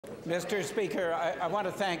Mr. Speaker, I want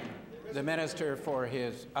to thank the Minister for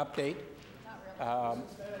his update.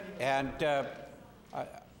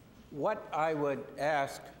 What I would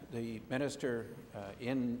ask the Minister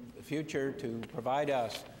in the future to provide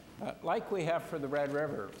us, like we have for the Red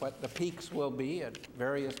River, what the peaks will be at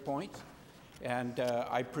various points. And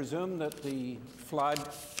I presume that the flood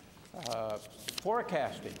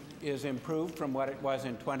forecasting is improved from what it was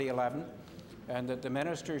in 2011, and that the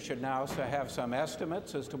Minister should now have some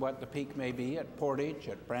estimates as to what the peak may be at Portage,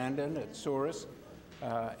 at Brandon, at Souris,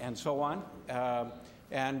 and so on.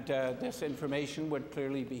 This information would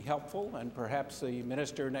clearly be helpful, and perhaps the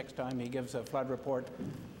Minister, next time he gives a flood report,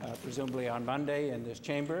 presumably on Monday in this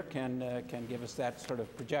chamber, can give us that sort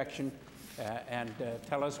of projection and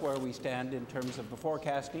tell us where we stand in terms of the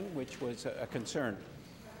forecasting, which was a concern.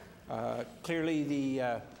 Clearly,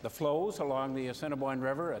 the flows along the Assiniboine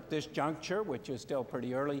River at this juncture, which is still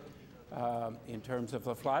pretty early in terms of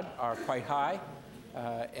the flood, are quite high.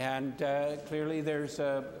 Clearly, there's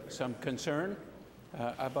some concern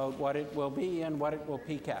about what it will be and what it will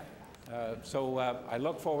peak at. I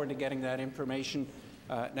look forward to getting that information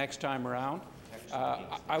next time around.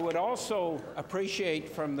 I would also appreciate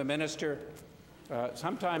from the Minister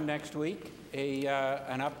sometime next week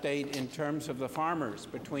an update in terms of the farmers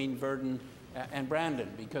between Virden and Brandon,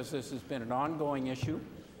 because this has been an ongoing issue,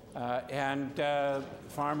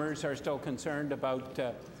 farmers are still concerned about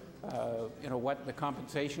what the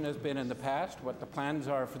compensation has been in the past, what the plans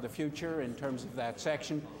are for the future in terms of that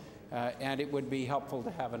section, and it would be helpful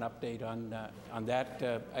to have an update on that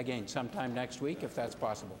again sometime next week if that's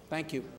possible. Thank you.